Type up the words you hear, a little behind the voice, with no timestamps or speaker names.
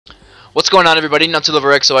What's going on, everybody?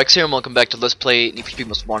 NotToLoverXOX here, and welcome back to Let's Play Need for Speed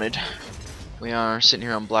Most Wanted. We are sitting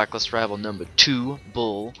here on Blacklist Rival number 2,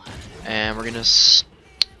 Bull, and we're gonna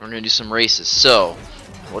do some races. So,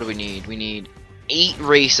 what do we need? We need 8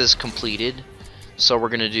 races completed. So we're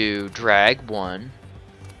gonna do Drag 1,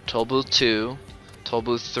 Toll Booth 2, Toll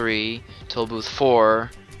Booth 3, Toll Booth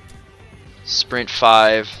 4, Sprint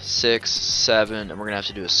 5, 6, 7, and we're gonna have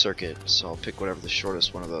to do a circuit. So I'll pick whatever the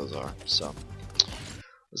shortest one of those are. So.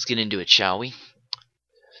 Let's get into it, shall we?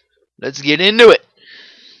 Let's get into it!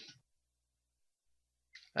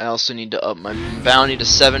 I also need to up my bounty to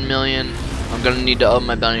 7 million. I'm gonna need to up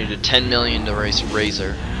my bounty to 10 million to race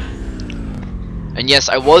Razor. And yes,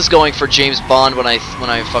 I was going for James Bond when I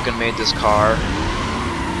fucking made this car.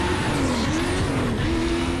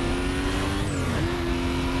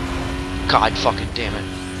 God fucking damn it.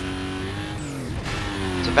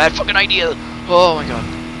 It's a bad fucking idea. Oh my god.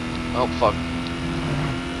 Oh fuck.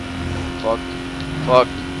 Fuck. Fuck.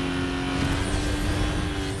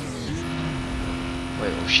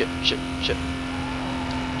 Wait, oh shit, shit, shit.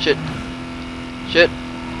 Shit. Shit.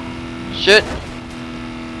 Shit.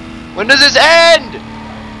 When does this end?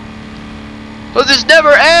 Does this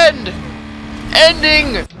never end?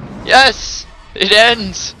 Ending! Yes! It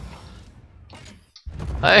ends!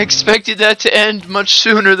 I expected that to end much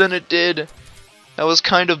sooner than it did. That was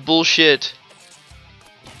kind of bullshit.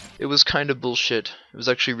 It was kind of bullshit. It was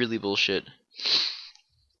actually really bullshit.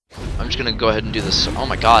 I'm just gonna go ahead and do this. Oh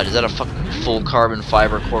my god, is that a fucking full carbon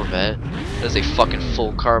fiber Corvette? That is a fucking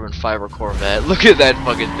full carbon fiber Corvette. Look at that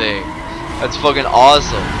fucking thing. That's fucking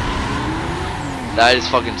awesome. That is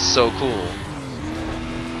fucking so cool.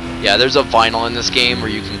 Yeah, there's a vinyl in this game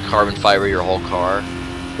where you can carbon fiber your whole car,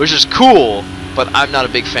 which is cool, but I'm not a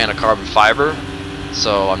big fan of carbon fiber,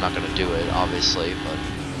 so I'm not gonna do it, obviously, but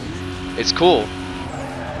it's cool.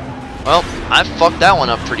 Well, I fucked that one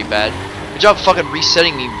up pretty bad. Good job fucking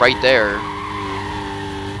resetting me right there.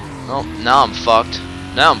 Well, now I'm fucked.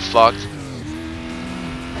 Now I'm fucked.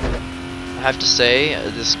 I have to say,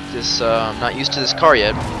 I'm not used to this car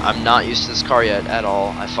yet. I'm not used to this car yet at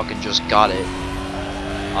all. I fucking just got it.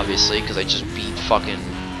 Obviously, because I just beat fucking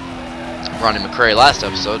Ronnie McCray last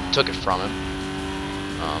episode. Took it from him.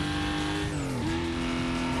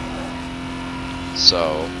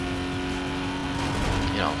 So,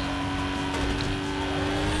 you know.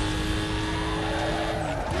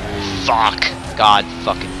 Fuck! God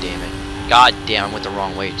fucking damn it. God damn, I went the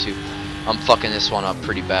wrong way too. I'm fucking this one up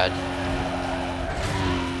pretty bad.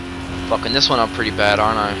 Fucking this one up pretty bad,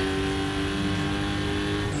 aren't I?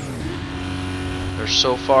 They're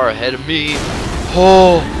so far ahead of me.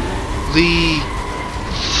 Holy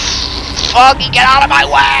fucking get out of my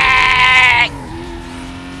way!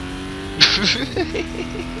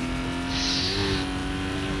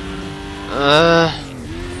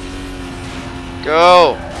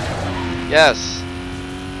 Go! Yes.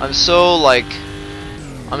 I'm so like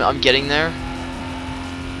I'm getting there,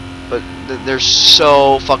 but they're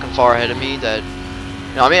so fucking far ahead of me that,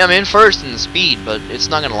 you know, I mean, I'm in first in the speed, but it's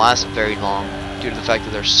not gonna last very long due to the fact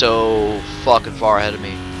that they're so fucking far ahead of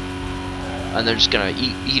me, and they're just gonna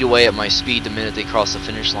eat away at my speed the minute they cross the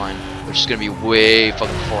finish line, which is gonna be way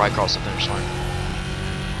fucking before I cross the finish line.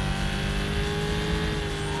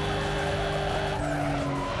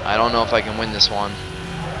 I don't know if I can win this one.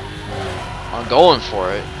 I'm going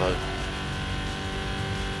for it, but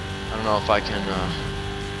I don't know if I can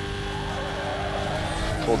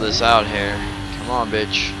pull this out here. Come on,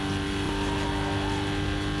 bitch.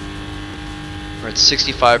 We're at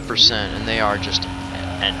 65%, and they are just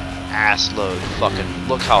an ass load. Fucking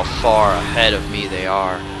look how far ahead of me they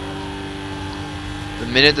are. The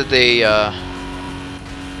minute that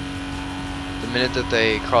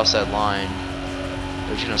they cross that line,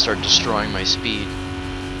 they're just gonna start destroying my speed.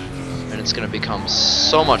 And it's gonna become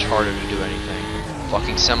so much harder to do anything.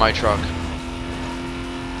 Fucking semi-truck.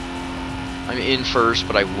 I'm in first,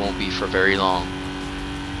 but I won't be for very long.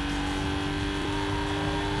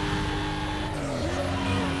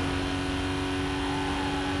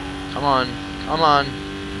 Come on, come on.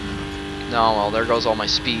 No, well, there goes all my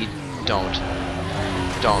speed. Don't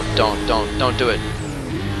do it.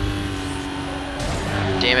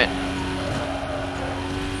 Damn it.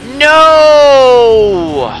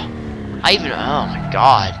 No! Oh my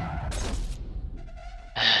god.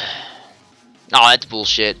 Oh, that's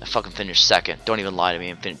bullshit. I fucking finished second. Don't even lie to me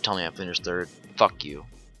and tell me I finished third. Fuck you.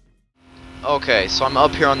 Okay, so I'm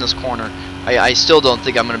up here on this corner. I still don't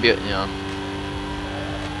think I'm gonna be, you know.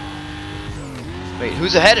 Wait,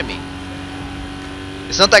 who's ahead of me?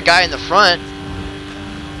 It's not that guy in the front.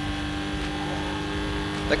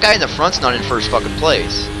 That guy in the front's not in first fucking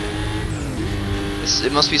place.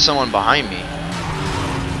 It must be someone behind me.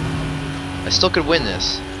 I still could win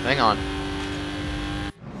this. Hang on.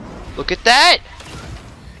 Look at that!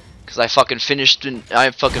 Because I fucking finished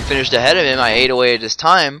ahead of him. I ate away at his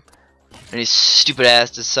time. And his stupid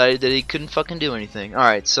ass decided that he couldn't fucking do anything.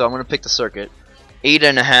 Alright, so I'm gonna pick the circuit.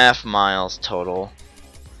 8.5 miles total.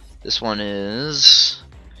 This one is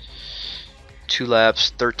 2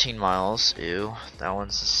 laps, 13 miles. Ew, that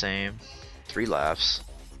one's the same. 3 laps.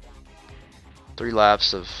 3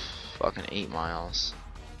 laps of fucking 8 miles.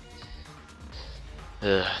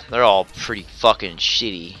 Ugh, they're all pretty fucking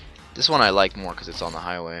shitty. This one I like more because it's on the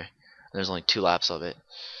highway. And there's only 2 laps of it.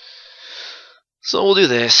 So we'll do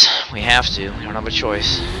this. We have to. We don't have a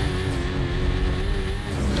choice.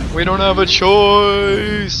 We don't have a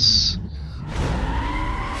choice.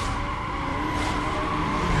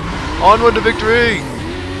 Onward to victory.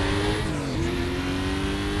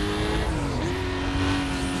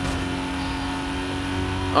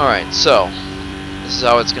 Alright, so this is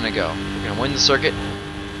how it's gonna go. We're gonna win the circuit,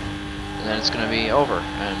 and then it's gonna be over,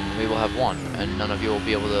 and we will have won, and none of you will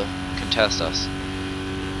be able to contest us.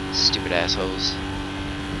 Stupid assholes.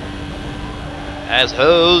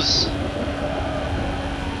 Assholes!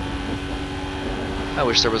 I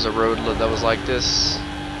wish there was a road that was like this.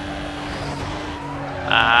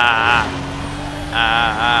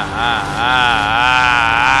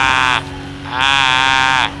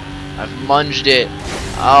 I've munged it.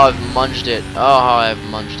 Oh, I've munged it. Oh, how I've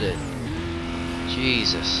munged it.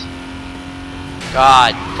 Jesus.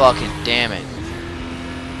 God fucking damn it.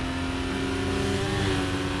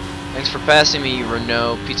 Thanks for passing me, you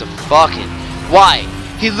Renault piece of fucking. Why?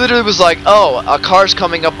 He literally was like, oh, a car's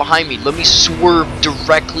coming up behind me. Let me swerve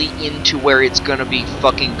directly into where it's gonna be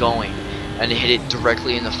fucking going. And hit it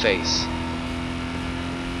directly in the face.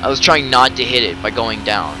 I was trying not to hit it by going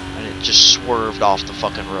down. And it just swerved off the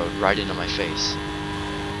fucking road right into my face.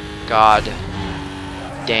 God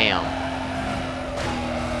damn.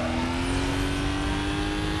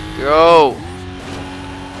 Go!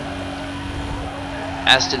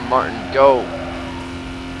 Aston Martin, go!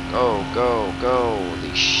 Go, go, go.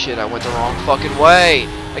 Holy shit, I went the wrong fucking way!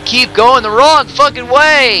 I keep going the wrong fucking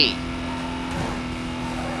way!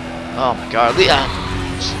 Oh my god.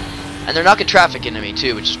 And they're knocking traffic into me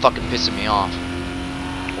too, which is fucking pissing me off.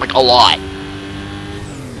 Like a lot.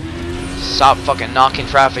 Stop fucking knocking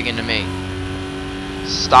traffic into me.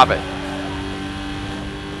 Stop it.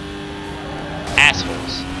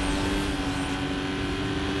 Assholes.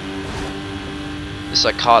 At least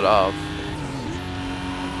I caught up.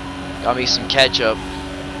 Got me some ketchup.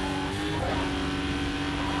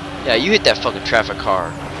 Yeah, you hit that fucking traffic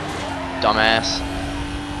car, dumbass.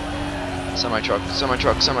 Semi-truck,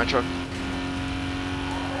 semi-truck, semi-truck.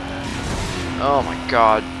 Oh my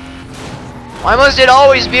god. Why must it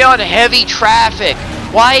always be on heavy traffic?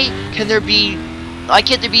 Why can't there be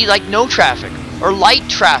like no traffic or light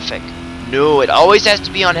traffic? No, it always has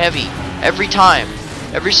to be on heavy. Every time.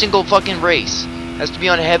 Every single fucking race has to be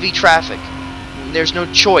on heavy traffic. There's no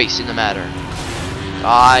choice in the matter.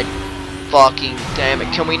 God fucking damn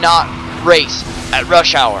it. Can we not race at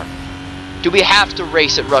rush hour? Do we have to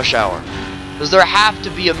race at rush hour? Does there have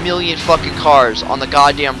to be a million fucking cars on the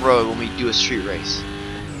goddamn road when we do a street race?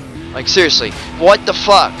 Like seriously, what the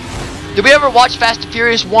fuck? Did we ever watch Fast and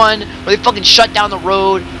Furious 1 where they fucking shut down the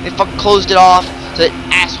road, they fucking closed it off so that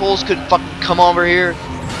assholes couldn't fucking come over here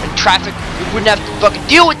and traffic, we wouldn't have to fucking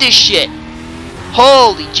deal with this shit?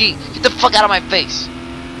 Holy gee, get the fuck out of my face.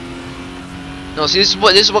 No, see, this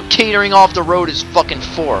is what catering off the road is fucking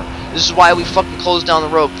for. This is why we fucking close down the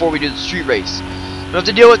road before we do the street race. We don't have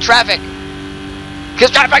to deal with traffic.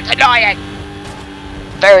 Because traffic's annoying.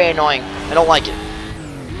 Very annoying. I don't like it.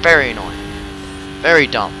 Very annoying. Very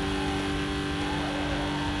dumb.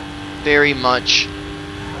 Very much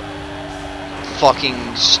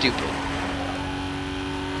fucking stupid.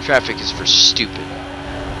 Traffic is for stupid.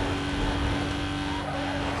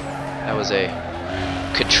 That was a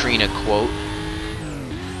Katrina quote.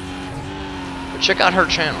 But check out her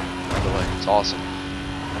channel, by the way. It's awesome.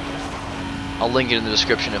 I'll link it in the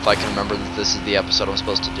description if I can remember that this is the episode I'm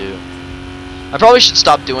supposed to do. I probably should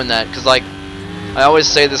stop doing that, because like, I always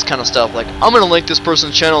say this kind of stuff, like, I'm gonna link this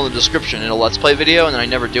person's channel in the description in a Let's Play video, and then I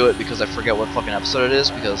never do it because I forget what fucking episode it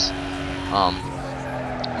is, because,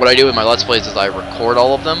 what I do with my Let's Plays is I record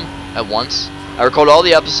all of them at once. I record all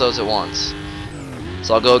the episodes at once.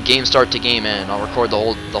 So I'll go game start to game end, I'll record the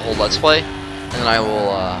whole Let's Play, and then I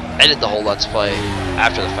will, edit the whole Let's Play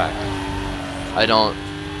after the fact. I don't...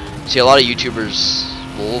 See, a lot of YouTubers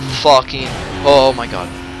will fucking... Oh my god.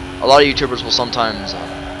 A lot of YouTubers will sometimes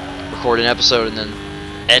record an episode and then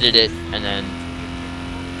edit it and then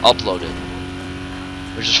upload it.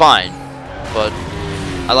 which is fine, but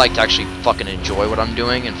I like to actually fucking enjoy what I'm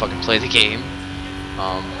doing and fucking play the game,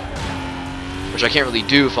 which I can't really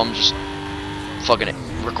do if I'm just fucking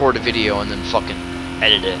record a video and then fucking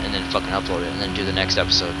edit it and then fucking upload it and then do the next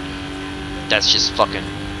episode. That's just fucking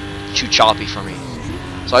too choppy for me.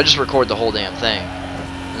 So I just record the whole damn thing,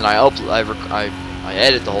 and I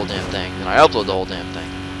edit the whole damn thing, and I upload the whole damn thing.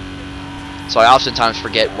 So I oftentimes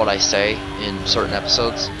forget what I say in certain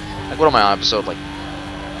episodes. Like, what am I on, episode like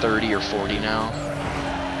 30 or 40 now?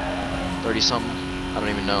 30 something? I don't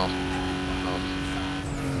even know.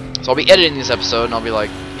 So I'll be editing this episode, and I'll be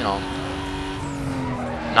like, you know,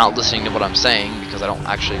 not listening to what I'm saying, because I don't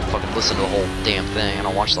actually fucking listen to the whole damn thing. I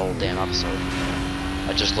don't watch the whole damn episode.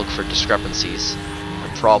 I just look for discrepancies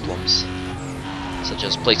and problems, such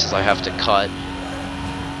as places I have to cut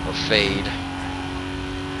or fade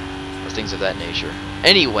or things of that nature.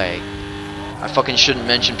 Anyway, I fucking shouldn't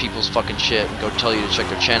mention people's fucking shit and go tell you to check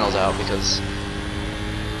their channels out, because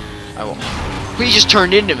I will. He just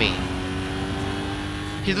turned into me.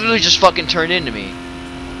 He literally just fucking turned into me.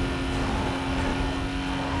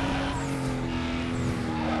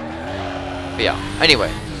 But yeah,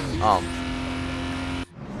 anyway,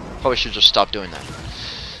 probably should just stop doing that.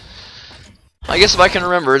 I guess if I can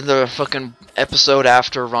remember, the fucking episode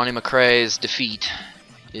after Ronnie McRae's defeat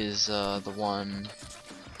is the one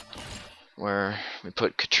where we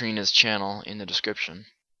put Katrina's channel in the description.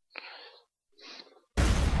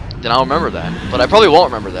 Then I'll remember that, but I probably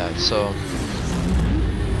won't remember that, so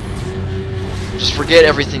just forget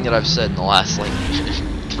everything that I've said in the last, like,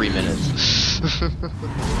 3 minutes.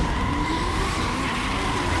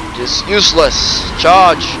 Just useless.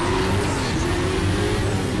 Charge.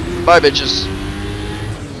 Bye, bitches.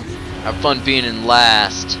 Have fun being in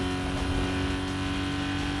last.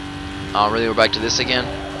 Oh, really? We're back to this again?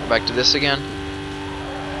 We're back to this again?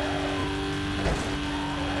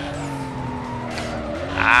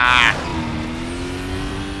 Ah!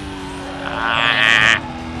 Ah!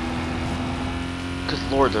 Good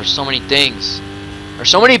lord, there's so many things. There's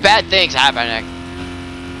so many bad things happening.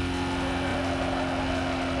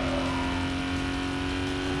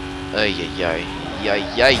 Ay ay ay ay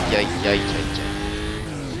ay ay ay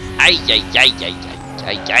ay ay ay ay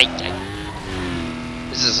ay ay ay.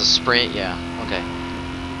 This is a sprint, yeah. Okay.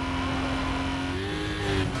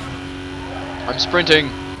 I'm sprinting.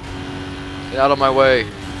 Get out of my way.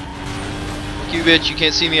 Fuck you, bitch. You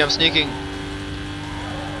can't see me. I'm sneaking.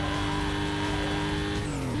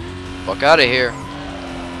 Fuck out of here.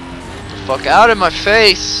 Get the fuck out of my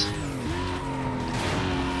face.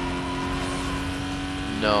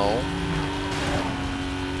 No.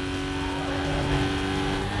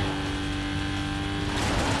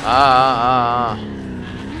 Ugh.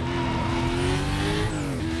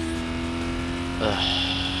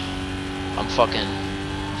 I'm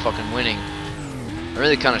fucking winning. I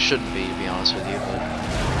really kind of shouldn't be honest with you, but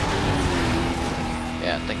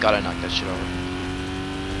yeah, thank God I knocked that shit over.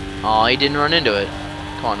 Oh, he didn't run into it.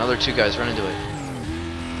 Come on, another 2 guys run into it.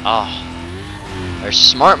 Ah, they're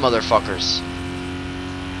smart motherfuckers.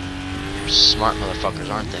 They're smart motherfuckers,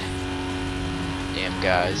 aren't they? Damn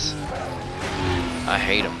guys. I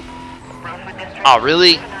hate them. Oh,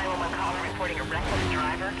 really?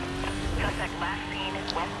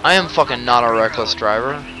 I am fucking not a reckless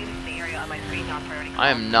driver. I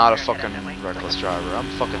am not a fucking reckless driver. I'm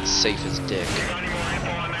fucking safe as dick.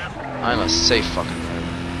 I'm a safe fucking driver.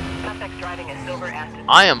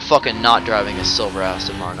 I am fucking not driving a Silver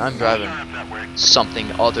Aston Martin. I'm driving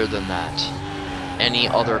something other than that. Any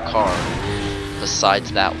other car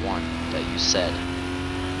besides that one that you said.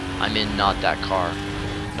 I'm in not that car.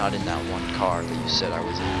 Not in that one car that you said I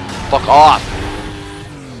was in. Fuck off!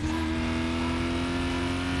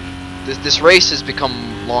 This race has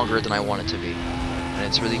become longer than I want it to be. And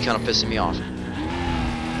it's really kind of pissing me off.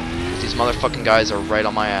 These motherfucking guys are right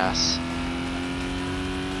on my ass.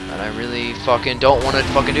 And I really fucking don't want to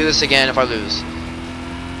fucking do this again if I lose.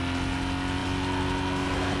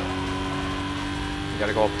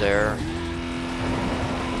 Gotta go up there.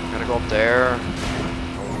 Gotta go up there.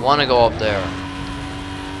 I want to go up there.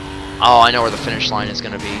 Oh, I know where the finish line is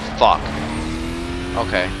gonna be. Fuck.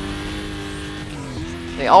 Okay.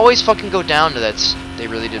 They always fucking go down to that. They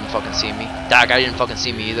really didn't fucking see me. That guy didn't fucking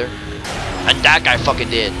see me either. And that guy fucking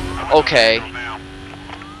did. Okay. Of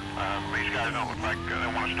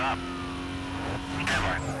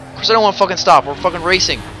course I don't want to fucking stop. We're fucking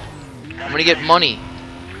racing. I'm gonna get money.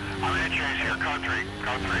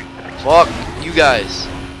 Fuck you guys.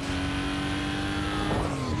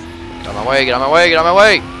 Get out of my way, get out of my way, get out of my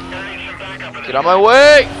way! Get out of my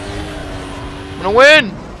way! I'm gonna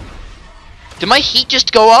win! Did my heat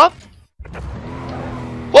just go up?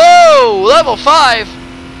 Whoa! Level 5!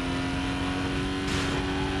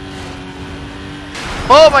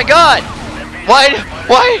 Oh my god!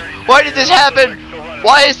 Why did this happen?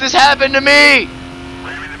 Why has this happened to me?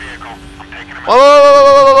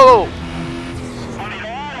 Whoa!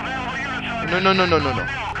 No, no, no, no, no, no.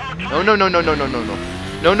 No, no, no, no, no, no, no, no.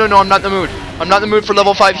 No, no, no, I'm not in the mood. I'm not in the mood for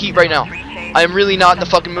level 5 heat right now. I am really not in the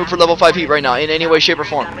fucking mood for level 5 heat right now, in any way, shape, or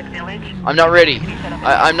form. I'm not ready.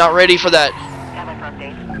 I'm not ready for that.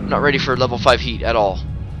 I'm not ready for level 5 heat at all.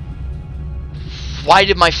 Why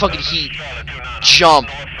did my fucking heat jump?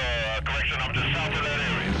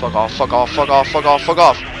 Fuck off, fuck off, fuck off, fuck off, fuck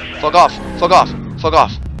off. Fuck off, fuck off, fuck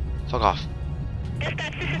off, fuck off.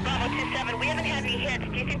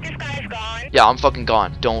 Yeah, I'm fucking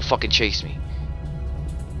gone. Don't fucking chase me.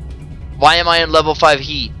 Why am I in level 5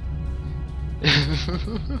 heat?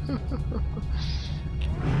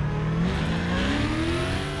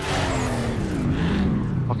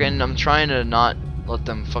 Fucking, I'm trying to not let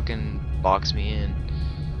them fucking box me in.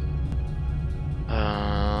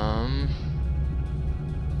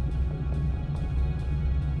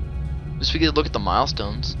 Just we could look at the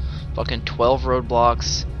milestones. Fucking 12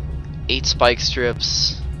 roadblocks, 8 spike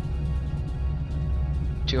strips,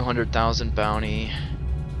 200,000 bounty,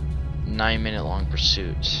 9-minute long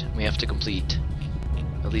pursuit. We have to complete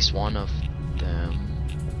at least one of them.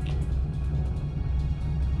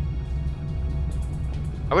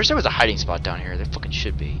 I wish there was a hiding spot down here. There fucking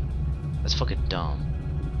should be. That's fucking dumb.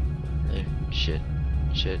 Shit.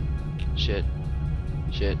 Shit. Shit.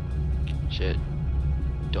 Shit. Shit.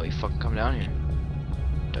 Don't you fucking come down here.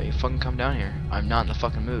 Don't you fucking come down here. I'm not in the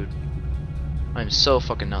fucking mood. I'm so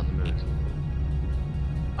fucking not in the mood.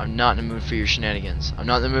 I'm not in the mood for your shenanigans. I'm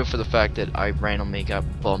not in the mood for the fact that I randomly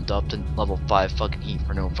got bumped up to level 5 fucking heat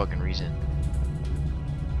for no fucking reason.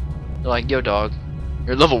 They're like, yo dog,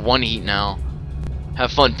 you're level 1 heat now.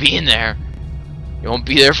 Have fun being there. You won't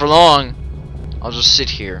be there for long. I'll just sit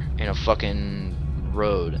here in a fucking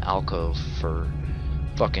road alcove for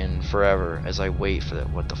fucking forever as I wait for that.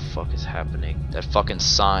 What the fuck is happening? That fucking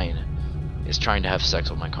sign is trying to have sex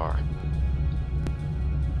with my car.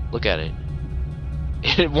 Look at it.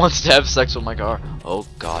 It wants to have sex with my car. Oh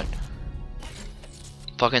god.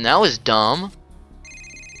 Fucking that was dumb.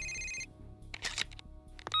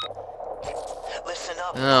 Listen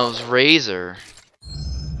up. No, it was Razor.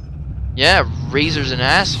 Yeah, Razor's an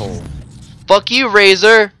asshole. Fuck you,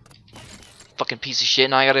 Razor! Fucking piece of shit,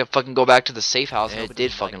 now I gotta fucking go back to the safe house. Yeah, it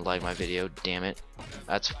did fucking like my video, damn it.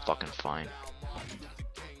 That's fucking fine.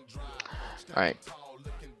 Alright.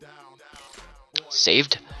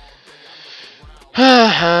 Saved?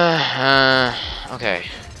 Okay.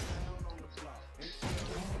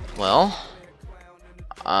 Well,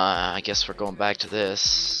 I guess we're going back to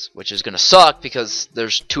this, which is gonna suck because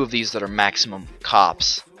there's 2 of these that are maximum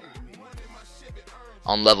cops.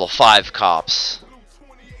 On level 5 cops.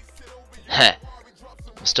 Heh.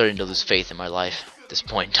 I'm starting to lose faith in my life at this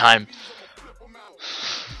point in time.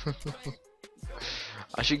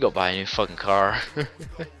 I should go buy a new fucking car.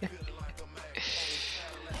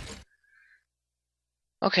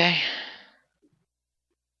 Okay.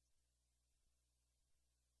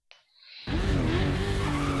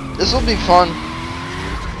 This will be fun.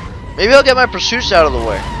 Maybe I'll get my pursuits out of the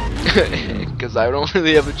way. Because I don't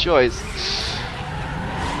really have a choice.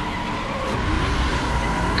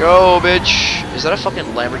 Go, bitch! Is that a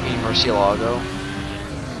fucking Lamborghini Murcielago?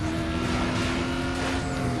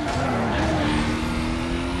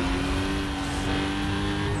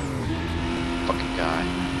 Fucking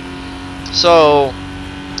guy. So,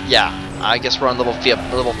 yeah, I guess we're on level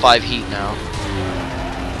 5 heat now.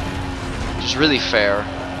 Which is really fair.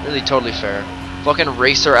 Really totally fair. Fucking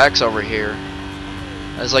Racer X over here.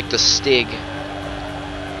 That's like the Stig.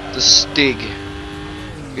 The Stig.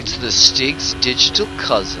 It's the Stig's digital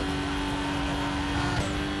cousin.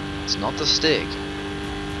 It's not the Stig.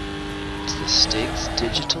 It's the Stig's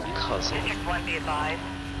digital cousin. District 1 be advised.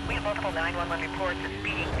 We have multiple 911 reports of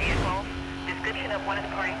speeding vehicles. Description of one of the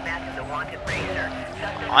parties matches a wanted racer.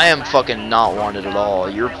 I am fucking not wanted at all.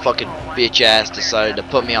 Your fucking bitch ass decided to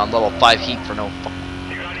put me on level 5 heat for no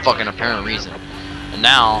fucking apparent reason. And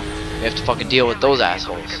now, we have to fucking deal with those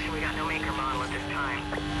assholes.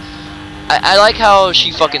 I like how she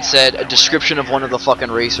fucking said a description of one of the fucking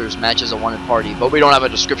racers matches a wanted party, but we don't have a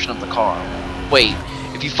description of the car. Wait,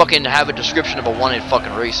 if you fucking have a description of a wanted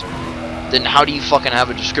fucking racer, then how do you fucking have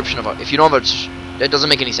a description of a... If you don't have a... That doesn't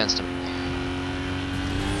make any sense to me.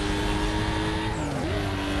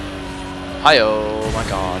 Hi-oh, my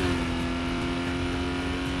god.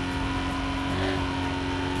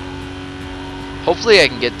 Hopefully I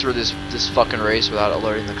can get through this fucking race without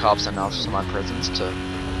alerting the cops enough to my presence to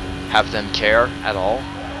have them care at all,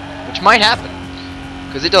 which might happen,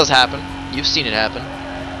 because it does happen. You've seen it happen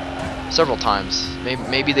several times.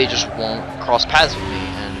 Maybe they just won't cross paths with me,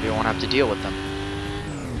 and we won't have to deal with them.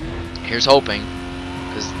 Here's hoping,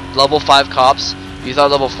 because level 5 cops, you thought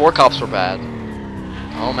level 4 cops were bad.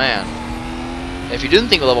 Oh man. If you didn't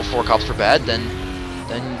think level 4 cops were bad, then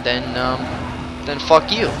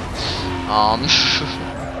fuck you.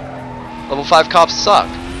 Level 5 cops suck.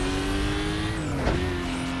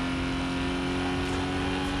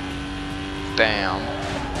 Bam.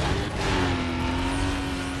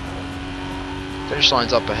 Finish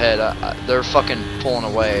line's up ahead. They're fucking pulling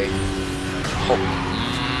away.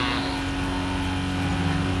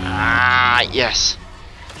 Ah, yes.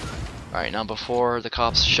 Alright, now before the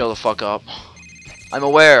cops show the fuck up. I'm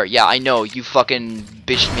aware. Yeah, I know. You fucking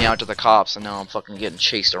bitched me out to the cops, and now I'm fucking getting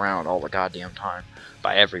chased around all the goddamn time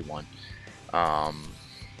by everyone.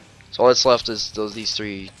 So all that's left is these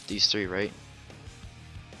three, right?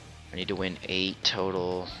 I need to win 8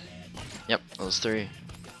 total. Yep, those 3.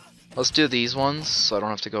 Let's do these ones, so I don't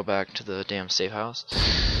have to go back to the damn safe house.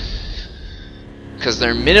 Because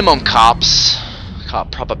they're minimum cop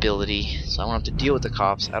probability, so I won't have to deal with the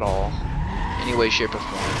cops at all. Any way, shape, or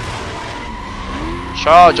form.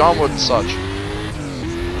 Charge onward and such.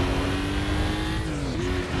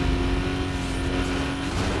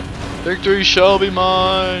 Victory shall be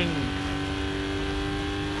mine!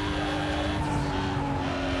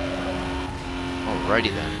 Alrighty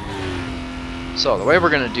then. So, the way we're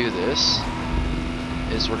gonna do this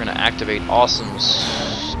is we're gonna activate awesomeness,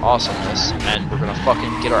 and we're gonna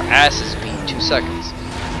fucking get our asses beat in 2 seconds.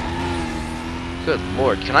 Good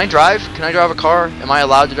lord. Can I drive? Can I drive a car? Am I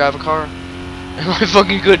allowed to drive a car? Am I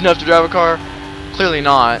fucking good enough to drive a car? Clearly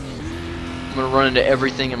not. I'm gonna run into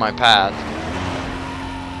everything in my path.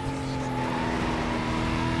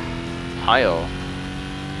 Hi-oh.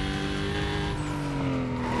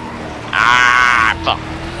 Ah, fuck.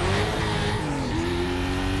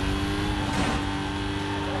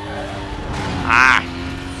 Ah.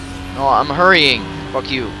 No, I'm hurrying. Fuck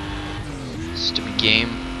you. Stupid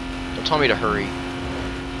game. Don't tell me to hurry.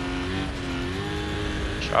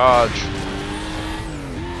 Charge.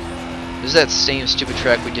 This is that same stupid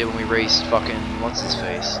track we did when we raced fucking what's his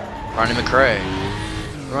face? Ronnie McRae.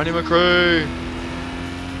 Ronnie McRae.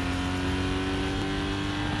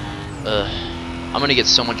 I'm gonna get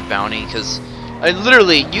so much bounty because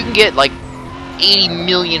you can get like 80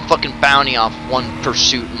 million fucking bounty off one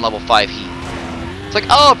pursuit in level 5 heat. It's like,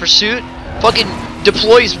 oh, pursuit fucking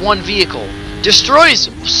deploys one vehicle, destroys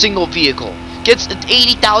a single vehicle, gets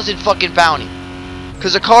 80,000 fucking bounty.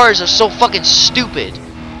 Because the cars are so fucking stupid.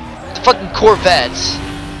 The fucking Corvettes.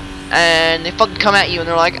 And they fucking come at you and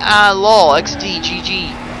they're like, ah, lol, XD,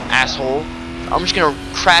 GG, asshole. I'm just gonna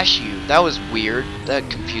crash you. That was weird. That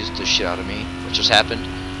confused the shit out of me. What just happened?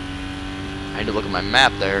 I had to look at my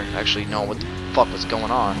map there to actually know what the fuck was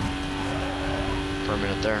going on. For a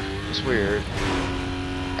minute there. It was weird.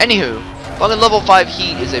 Anywho, fucking level 5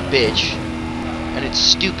 heat is a bitch. And it's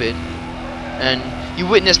stupid. And you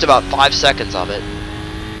witnessed about 5 seconds of it.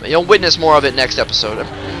 But you'll witness more of it next episode.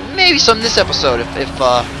 Maybe some this episode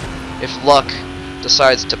if luck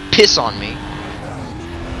decides to piss on me.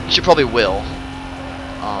 She probably will.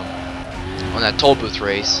 On that toll booth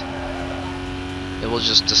race, it will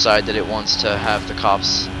just decide that it wants to have the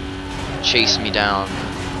cops chase me down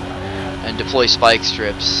and deploy spike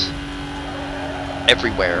strips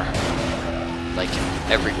everywhere, like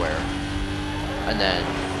everywhere, and then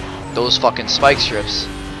those fucking spike strips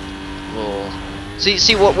will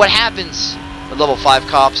see what happens with level 5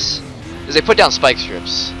 cops is they put down spike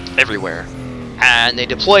strips everywhere and they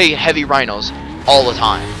deploy heavy rhinos all the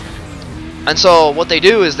time. And so what they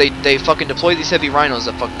do is they fucking deploy these heavy rhinos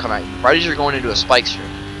that fucking come at you right as you're going into a spike strip.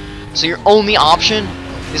 So your only option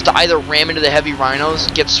is to either ram into the heavy rhinos,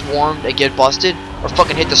 get swarmed, and get busted, or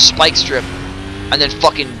fucking hit the spike strip and then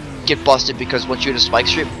fucking get busted because once you hit a spike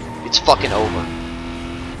strip, it's fucking over.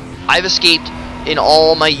 I've escaped in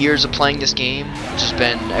all my years of playing this game, which has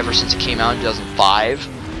been ever since it came out in 2005.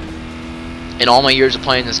 In all my years of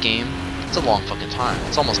playing this game, it's a long fucking time.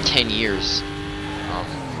 It's almost 10 years.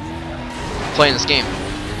 Playing this game.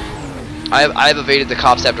 I've evaded the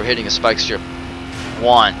cops after hitting a spike strip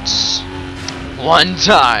once. One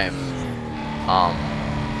time.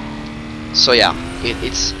 So yeah,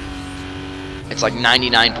 it's like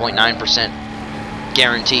 99.9%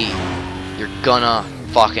 guarantee you're gonna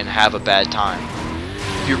fucking have a bad time.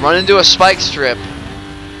 If you run into a spike strip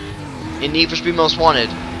in Need for Speed Most Wanted,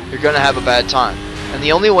 you're gonna have a bad time. And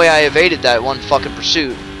the only way I evaded that one fucking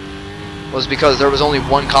pursuit was because there was only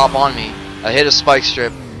one cop on me. I hit a spike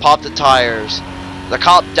strip, popped the tires, The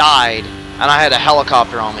cop died, and I had a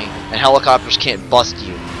helicopter on me, and helicopters can't bust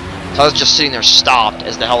you. So I was just sitting there stopped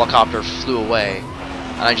as the helicopter flew away,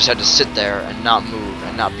 and I just had to sit there and not move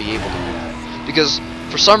and not be able to move. Because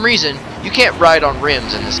for some reason, you can't ride on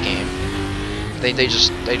rims in this game. They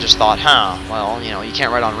just thought, well, you know, you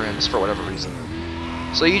can't ride on rims for whatever reason.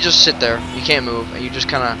 So you just sit there, you can't move, and you just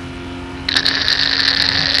kind of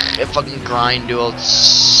fucking grind to a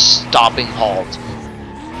stopping halt.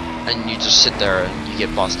 And you just sit there and you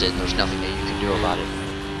get busted, and there's nothing that you can do about it.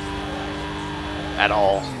 At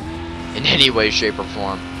all. In any way, shape, or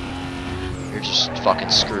form. You're just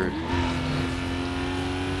fucking screwed.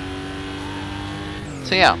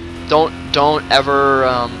 So yeah, don't ever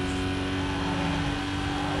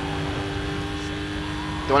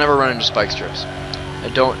run into spike strips.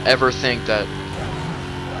 And don't ever think that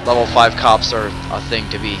level 5 cops are a thing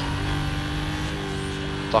to be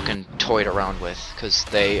fucking toyed around with, because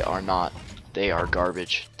they are not. They are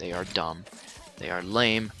garbage. They are dumb. They are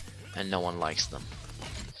lame, and no one likes them.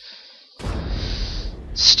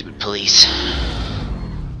 Stupid police.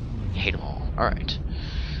 Hate them all. Alright.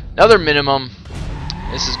 Another minimum.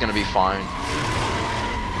 This is gonna be fine.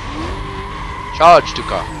 Charge,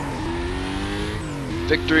 Tuka.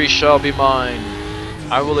 Victory shall be mine.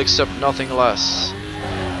 I will accept nothing less.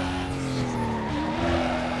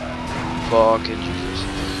 Fucking Jesus.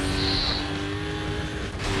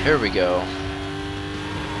 Here we go.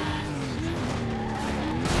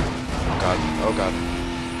 Oh god. Oh god.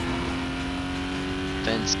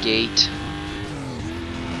 Fence gate.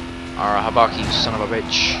 Arahabaki, you son of a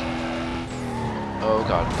bitch. Oh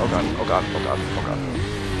god. Oh god. Oh god. Oh god. Oh god.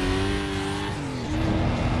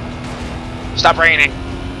 Stop raining!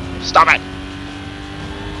 Stop it!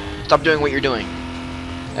 Stop doing what you're doing.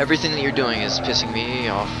 Everything that you're doing is pissing me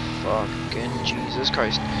off. Fucking Jesus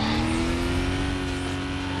Christ.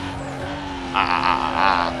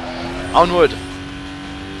 Onward!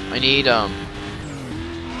 I need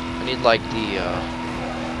like the,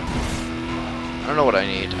 I don't know what I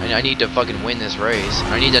need. I need to fucking win this race.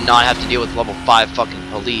 I need to not have to deal with level 5 fucking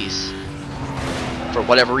police. For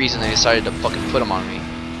whatever reason they decided to fucking put them on me.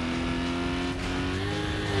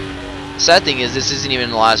 The sad thing is, this isn't even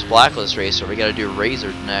the last Blacklist race, so we gotta do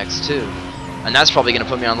Razor next, too. And that's probably gonna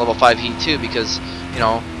put me on level 5 heat, too, because, you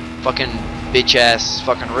know, fucking bitch-ass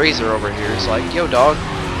fucking Razor over here is like, yo, dog,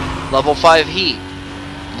 level 5 heat.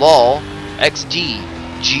 LOL, XD,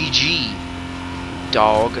 GG,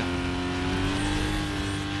 dog.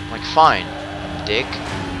 Like, fine, dick.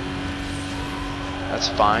 That's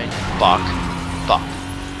fine. Fuck. Fuck.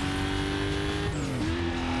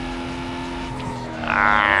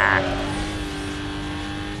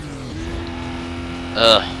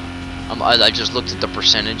 I just looked at the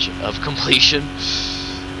percentage of completion.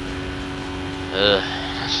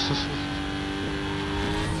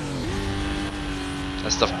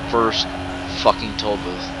 That's the first fucking toll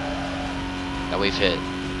booth that we've hit.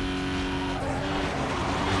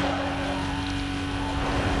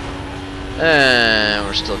 And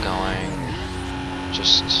we're still going.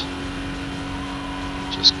 Just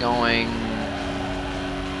going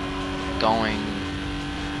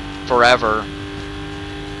forever.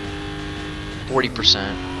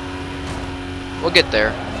 40%. We'll get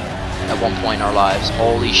there at one point in our lives.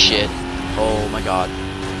 Holy shit. Oh my god.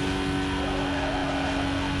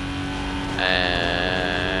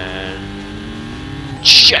 And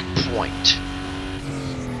checkpoint.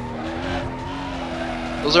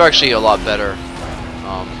 Those are actually a lot better.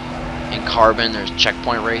 In Carbon, there's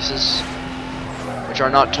checkpoint races, which are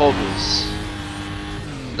not toll booths.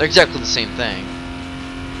 They're exactly the same thing.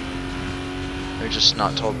 They're just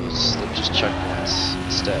not toll booths. They're just checkpoints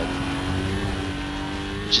instead.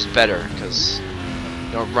 Which is better, because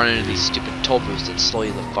you don't run into these stupid toll booths that slow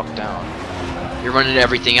you the fuck down. You're running into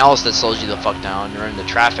everything else that slows you the fuck down. You're running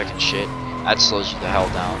into traffic and shit. That slows you the hell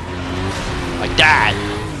down. Like that!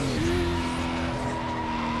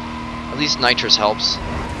 At least nitrous helps.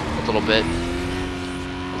 A little bit.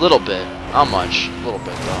 A little bit. Not much. A little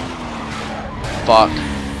bit though. Fuck.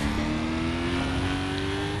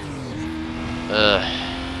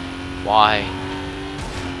 Why?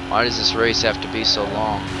 Why does this race have to be so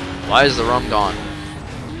long? Why is the rum gone?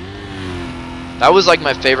 That was like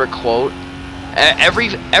my favorite quote.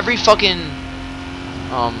 Every fucking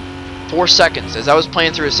 4 seconds as I was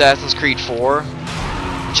playing through Assassin's Creed 4,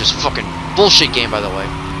 which is fucking bullshit game by the way.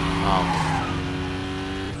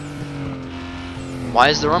 Why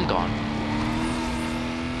is the rum gone?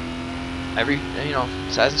 You know,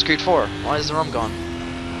 Assassin's Creed 4. Why is the rum gone?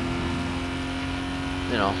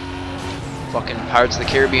 You know, fucking Pirates of the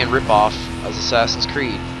Caribbean ripoff as Assassin's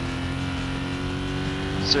Creed.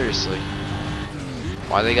 Seriously.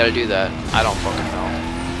 Why they gotta do that? I don't fucking know.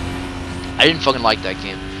 I didn't fucking like that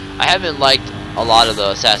game. I haven't liked a lot of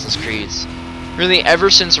the Assassin's Creeds. Really, ever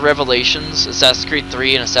since Revelations, Assassin's Creed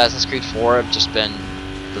 3 and Assassin's Creed 4 have just been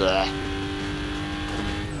bleh.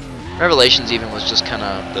 Revelations even was just kind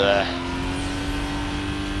of bleh.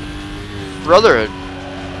 Brotherhood.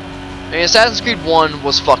 I mean, Assassin's Creed 1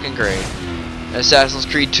 was fucking great. Assassin's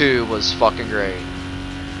Creed 2 was fucking great.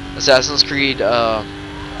 Assassin's Creed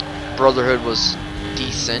Brotherhood was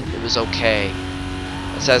decent. It was okay.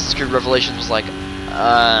 Assassin's Creed Revelations was like,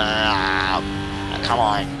 come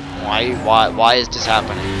on. Why is this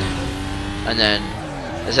happening? And then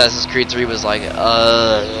Assassin's Creed 3 was like,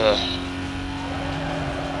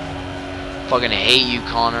 fucking hate you,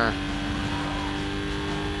 Connor.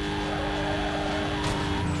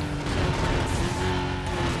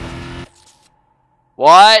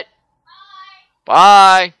 What?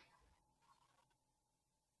 Bye.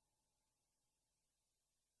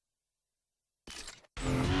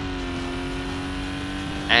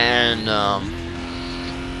 And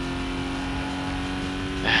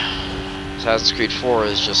Assassin's Creed 4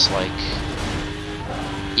 is just like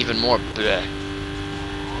even more bleh.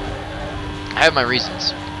 I have my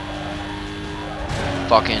reasons.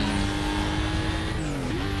 Fucking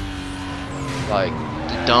like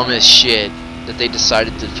the dumbest shit that they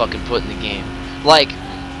decided to fucking put in the game. Like,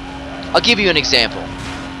 I'll give you an example.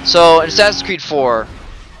 So in Assassin's Creed 4,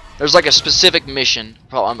 there's like a specific mission.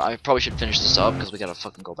 I probably should finish this up because we gotta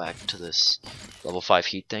fucking go back to this level 5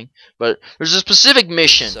 heat thing. But there's a specific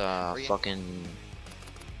mission. Fucking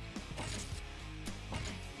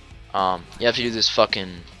you have to do this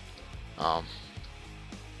fucking I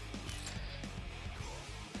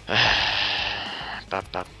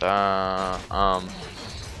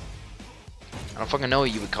don't fucking know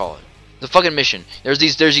what you would call it. The fucking mission. There's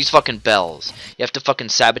these fucking bells. You have to fucking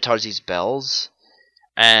sabotage these bells.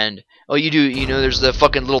 And oh, you know, there's the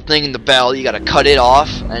fucking little thing in the bell. You gotta cut it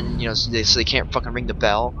off, and you know, so they can't fucking ring the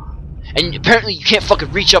bell. And apparently, you can't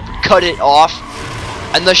fucking reach up and cut it off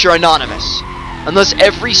unless you're anonymous. Unless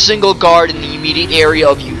every single guard in the immediate area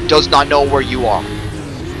of you does not know where you are.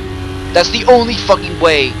 That's the only fucking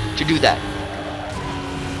way to do that.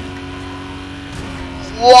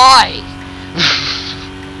 Why?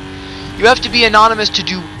 You have to be anonymous to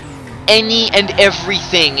do any and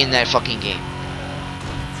everything in that fucking game.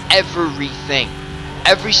 Everything.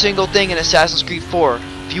 Every single thing in Assassin's Creed 4.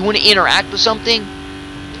 If you want to interact with something,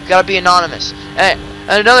 you gotta be anonymous. And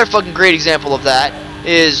another fucking great example of that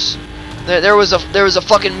is there was a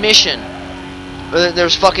fucking mission.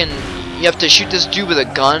 There's fucking, you have to shoot this dude with a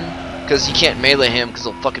gun because you can't melee him because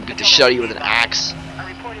he'll fucking beat the shit out of you with an axe.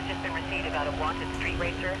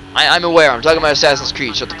 I'm aware. I'm talking about Assassin's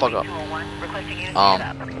Creed. Shut the fuck up.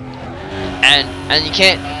 And you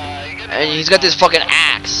can't. And he's got this fucking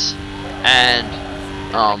axe. And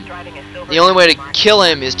the only way to kill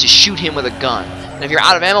him is to shoot him with a gun. And if you're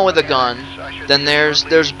out of ammo with a gun, then there's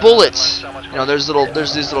bullets. You know, there's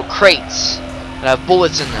these little crates that have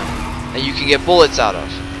bullets in them that you can get bullets out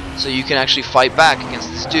of. So you can actually fight back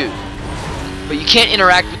against this dude. But you can't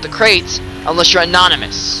interact with the crates unless you're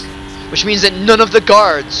anonymous. Which means that none of the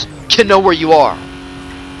guards can know where you are.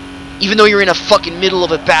 Even though you're in a fucking middle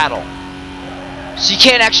of a battle. So you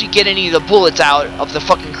can't actually get any of the bullets out of the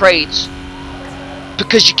fucking crates.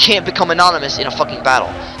 Because you can't become anonymous in a fucking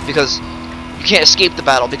battle. Because you can't escape the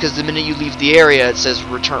battle. Because the minute you leave the area it says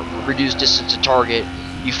reduce distance to target.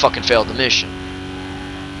 You fucking failed the mission.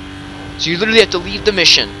 So you literally have to leave the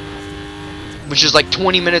mission. Which is like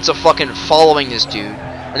 20 minutes of fucking following this dude.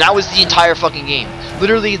 And that was the entire fucking game.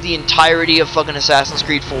 Literally the entirety of fucking Assassin's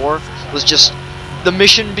Creed 4 was just the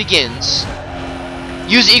mission begins.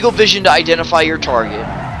 Use Eagle Vision to identify your target.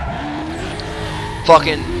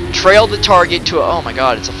 Fucking trail the target to a, oh my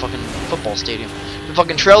god, it's a fucking football stadium.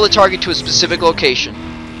 Fucking trail the target to a specific location.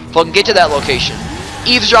 Fucking get to that location.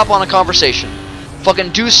 Eavesdrop on a conversation.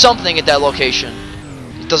 Fucking do something at that location.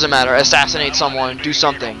 It doesn't matter. Assassinate someone. Do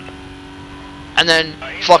something. And then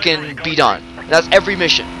fucking be done. That's every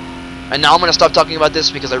mission. And now I'm gonna stop talking about this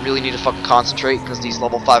because I really need to fucking concentrate because these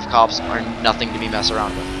level 5 cops are nothing to be messed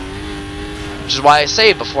around with. Which is why I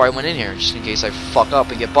saved before I went in here, just in case I fuck up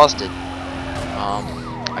and get busted.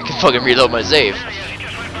 I can fucking reload my save.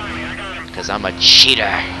 Because I'm a cheater.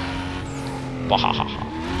 Bahahaha.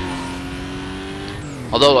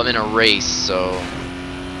 Although I'm in a race, so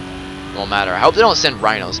it won't matter. I hope they don't send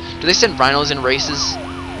rhinos. Do they send rhinos in races?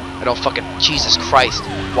 I don't fucking, Jesus Christ.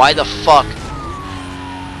 Why the fuck?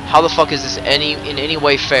 How the fuck is this in any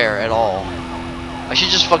way fair at all? I should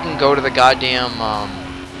just fucking go to the goddamn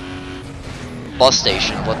bus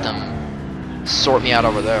station. Let them sort me out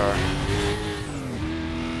over there.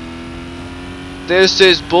 This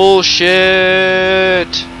is bullshit.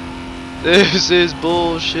 This is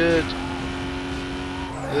bullshit.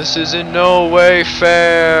 This is in no way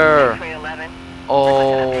fair.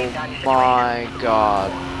 Oh my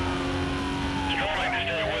god.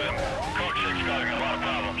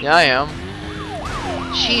 Yeah, I am.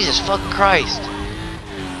 Jesus fucking Christ.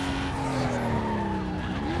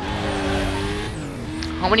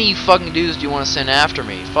 How many of you fucking dudes do you want to send after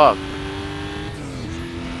me? Fuck.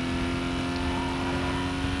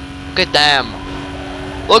 Look at them.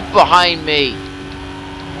 Look behind me.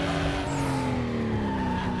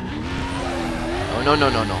 Oh no no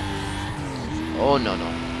no no. Oh no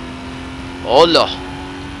no. Oh no.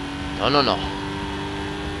 No no no.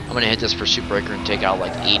 I'm gonna hit this pursuit breaker and take out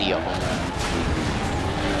like 80 of them.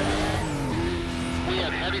 We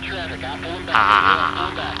have heavy traffic. I'm pulling back.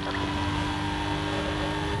 Ah.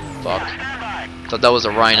 Fuck. Thought that was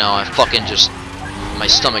a rhino. I fucking just... My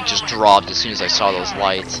stomach just dropped as soon as I saw those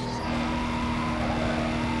lights.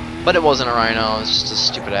 But it wasn't a rhino. It was just a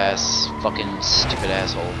stupid ass... Fucking stupid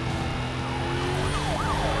asshole.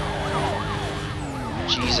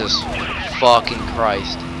 Jesus fucking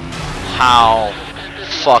Christ. How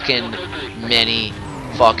fucking many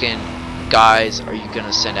fucking guys are you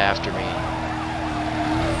gonna send after me?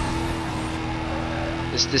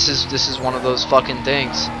 This is one of those fucking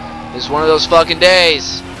things. This is one of those fucking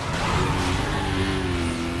days.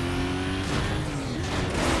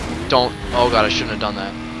 Don't. Oh god, I shouldn't have done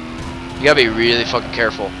that. You gotta be really fucking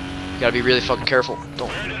careful. You gotta be really fucking careful.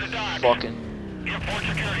 Don't fucking.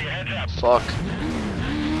 Fuck.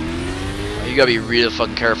 You gotta be really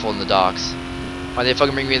fucking careful in the docks. Why they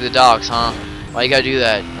fucking bring me to the docks, huh? Why you gotta do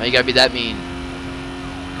that? Why you gotta be that mean?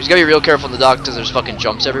 You gotta be real careful in the docks because there's fucking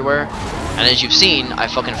jumps everywhere. And as you've seen, I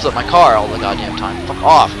fucking flip my car all the goddamn time. Fuck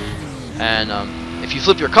off. And if you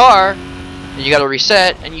flip your car, then you gotta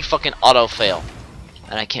reset and you fucking auto fail.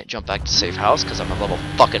 And I can't jump back to safe house because I'm a level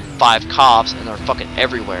fucking 5 cops and they're fucking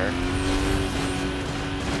everywhere.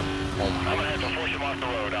 Oh my.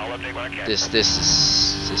 This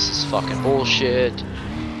is fucking bullshit.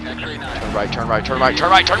 Turn right, turn right, turn right, turn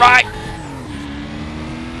right, turn right!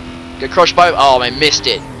 Get crushed by... Oh, I missed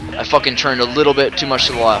it. I fucking turned a little bit too much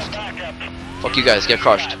to the left. Fuck you guys, get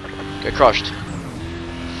crushed. Get crushed.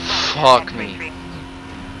 Fuck me.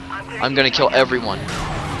 I'm gonna kill everyone.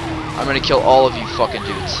 I'm gonna kill all of you fucking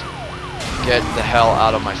dudes. Get the hell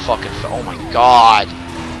out of my fucking... Oh my god.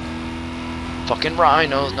 Fucking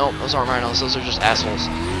rhinos. Nope, those aren't rhinos. Those are just assholes.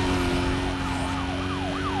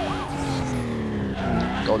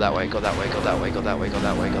 Go that way, go that way, go that way, go that way, go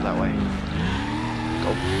that way, go that way.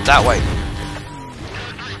 Go that way.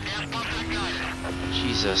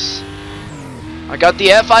 Jesus. I got the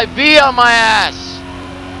FIB on my ass!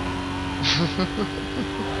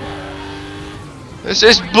 This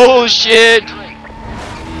is bullshit!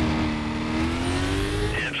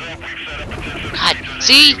 God,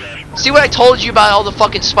 see? See what I told you about all the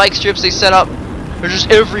fucking spike strips they set up? They're just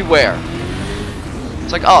everywhere.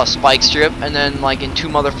 It's like, oh, spike strip, and then like in 2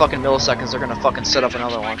 motherfucking milliseconds they're gonna fucking set up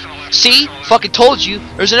another one. See? Fucking told you.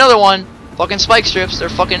 There's another one. Fucking spike strips. They're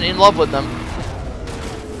fucking in love with them.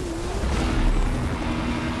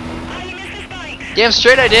 Damn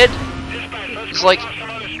straight I did. There's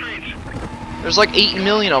like 8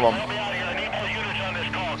 million of them.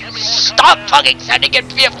 Stop fucking sending it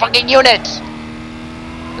via fucking units.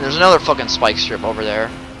 And there's another fucking spike strip over there.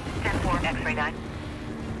 10-4, X-ray 9.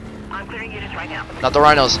 I'm clearing units right now. Not the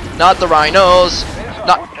rhinos. Not the rhinos.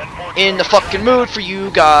 Not in the fucking mood for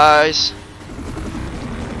you guys.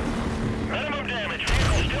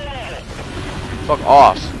 Fuck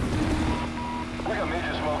off.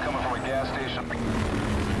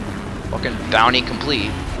 Fucking bounty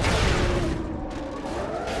complete.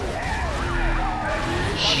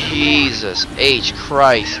 Jesus H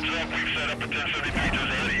Christ.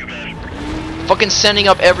 Fucking sending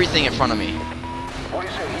up everything in front of me. What do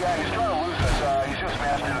you say? Yeah, he's trying to lose us. He's just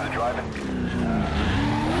smashed into the driving.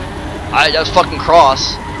 That's fucking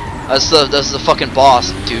Cross. That's the fucking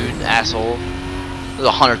boss, dude, asshole. There's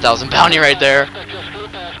 100,000 bounty right there.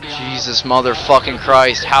 Jesus motherfucking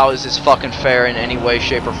Christ, how is this fucking fair in any way,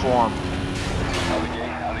 shape, or form?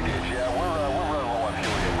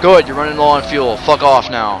 Good, you're running low on fuel. Fuck off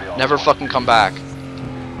now. Never fucking come back.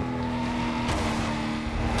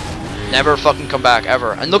 Never fucking come back,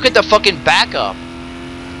 ever. And look at the fucking backup.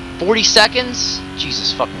 40 seconds?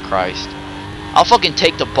 Jesus fucking Christ. I'll fucking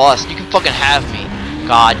take the bus. You can fucking have me.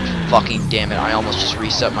 God fucking damn it. I almost just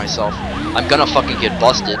reset myself. I'm gonna fucking get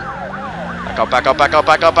busted. Back up, back up, back up,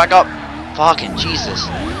 back up, back up. Fucking Jesus.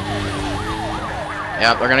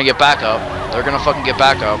 Yeah, they're gonna get back up. They're gonna fucking get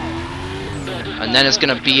back up. And then it's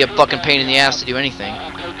gonna be a fucking pain in the ass to do anything.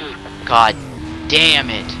 God damn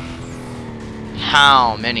it.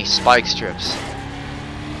 How many spike strips?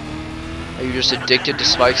 Are you just addicted to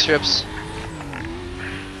spike strips?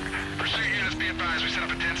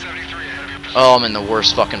 Oh, I'm in the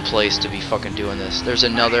worst fucking place to be fucking doing this. There's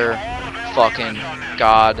another fucking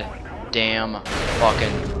goddamn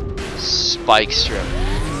fucking spike strip.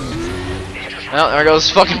 Well, there goes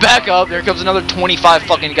fucking back up. There comes another 25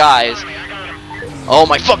 fucking guys. Oh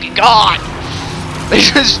my fucking god! They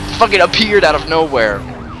just fucking appeared out of nowhere.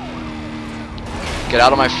 Get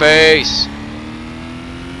out of my face!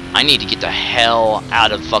 I need to get the hell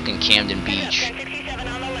out of fucking Camden Beach.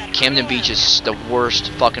 Camden Beach is the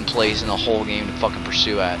worst fucking place in the whole game to fucking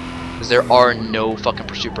pursue at. Because there are no fucking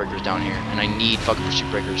pursuit breakers down here. And I need fucking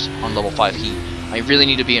pursuit breakers on level 5 heat. I really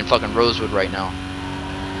need to be in fucking Rosewood right now.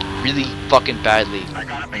 Really fucking badly.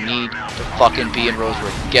 I need to fucking be in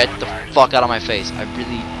Rosewood. Get the fuck out of my face. I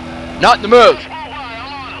really... Not in the mood!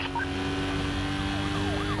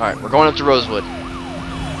 Alright, we're going up to Rosewood.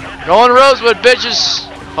 We're going to Rosewood, bitches!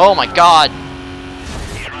 Oh my god.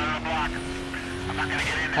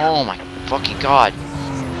 Oh my fucking god.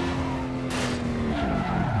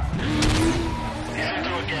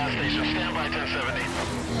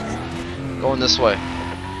 Going this way.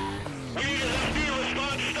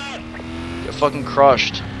 Get fucking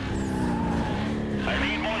crushed.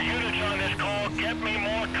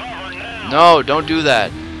 No, don't do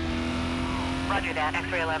that. Roger that,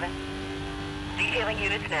 X-ray 11. Detailing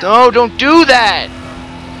units now. No, don't do that!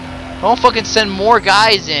 Don't fucking send more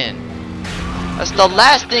guys in. That's the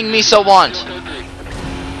last thing Misa want.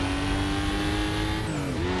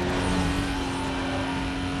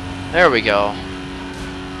 There we go.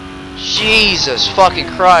 Jesus fucking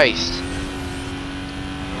Christ.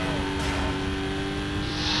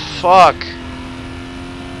 Fuck.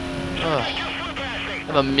 Ugh. I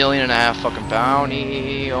have 1.5 million fucking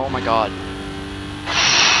bounty. Oh my god.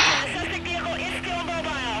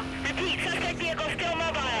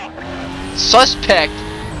 Suspect?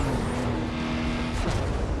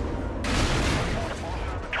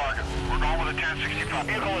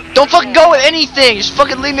 Don't fucking go with anything! Just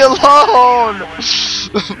fucking leave me alone!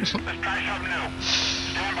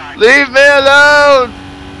 Leave me alone!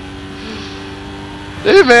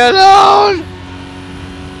 Leave me alone!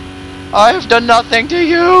 I have done nothing to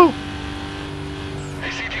you!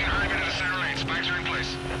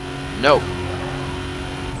 No.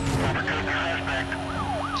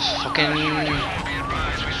 Fucking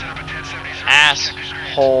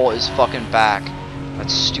asshole is fucking back. That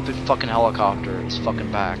stupid fucking helicopter is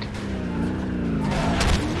fucking back.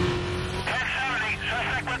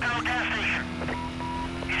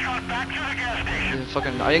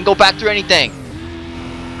 I didn't go back through anything.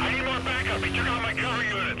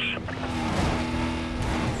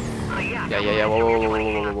 Yeah.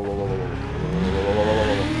 Whoa.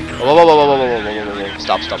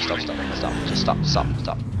 Stop. Just stop.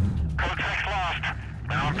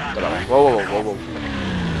 Whoa.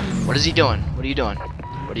 What is he doing? What are you doing?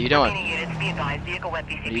 What are you doing?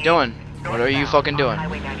 What are you fucking doing? Go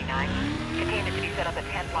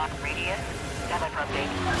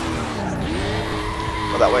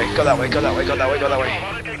that way.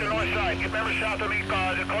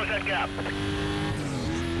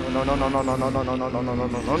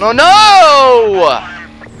 No!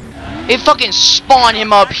 It fucking spawned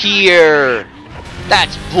him up here.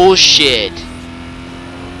 That's bullshit.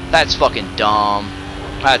 That's fucking dumb.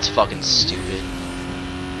 That's fucking stupid.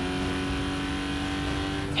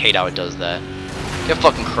 Hate how it does that. Get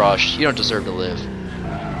fucking crushed. You don't deserve to live.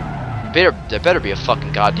 There better be a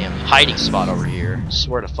fucking goddamn hiding spot over here. I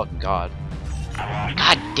swear to fucking God.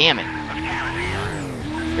 God damn it.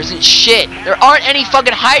 There isn't shit. There aren't any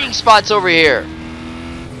fucking hiding spots over here.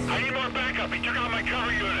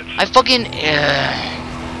 I fucking...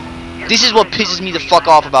 This is what pisses me the fuck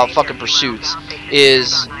off about fucking pursuits. They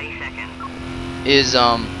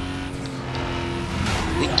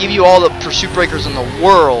give you all the pursuit breakers in the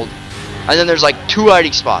world, and then there's like 2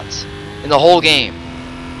 hiding spots in the whole game.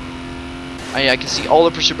 I can see all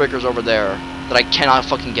the pursuit breakers over there that I cannot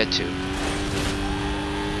fucking get to.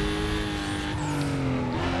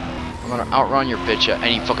 I'm gonna outrun your bitch, and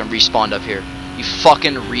he fucking respawned up here. You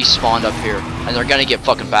fucking respawned up here, and they're gonna get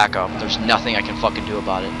fucking back up. There's nothing I can fucking do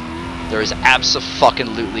about it. There is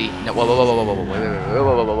abso-fucking-lutely no. Whoa.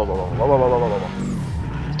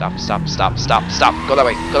 Stop. Go that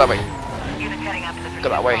way. Go that way.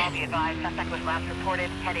 Suspect was last reported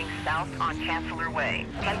heading south on Chancellor Way.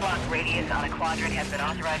 10-block radius on a quadrant has been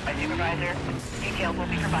authorized by supervisor. Details will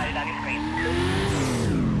be provided on your screen.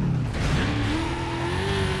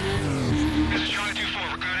 This is Charlie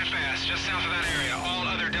 2-4. We're crowded fast, just south of that area. All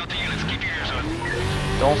other Delta units, keep your ears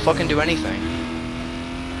on. Don't fucking do anything.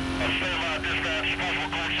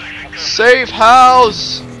 Safe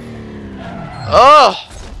house! Oh!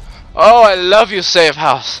 Oh, I love you, safe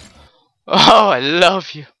house. Oh, I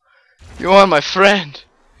love you. You are my friend.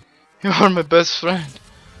 You are my best friend.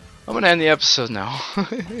 I'm gonna end the episode now.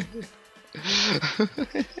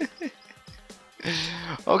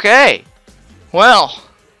 Okay. Well,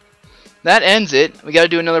 that ends it. We gotta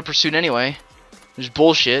do another pursuit anyway. Which is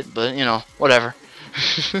bullshit, but you know, whatever.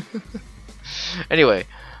 Anyway,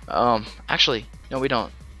 actually, no, we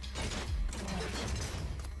don't.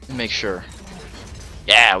 Let me make sure.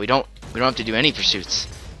 Yeah, we don't have to do any pursuits.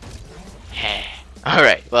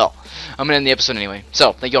 Alright, well, I'm gonna end the episode anyway.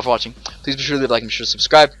 So, thank you all for watching. Please be sure to leave a like and be sure to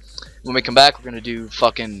subscribe. When we come back, we're gonna do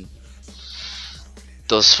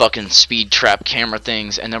those fucking speed trap camera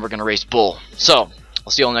things, and then we're gonna race bull. So,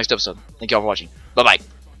 I'll see you all in the next episode. Thank you all for watching. Bye bye.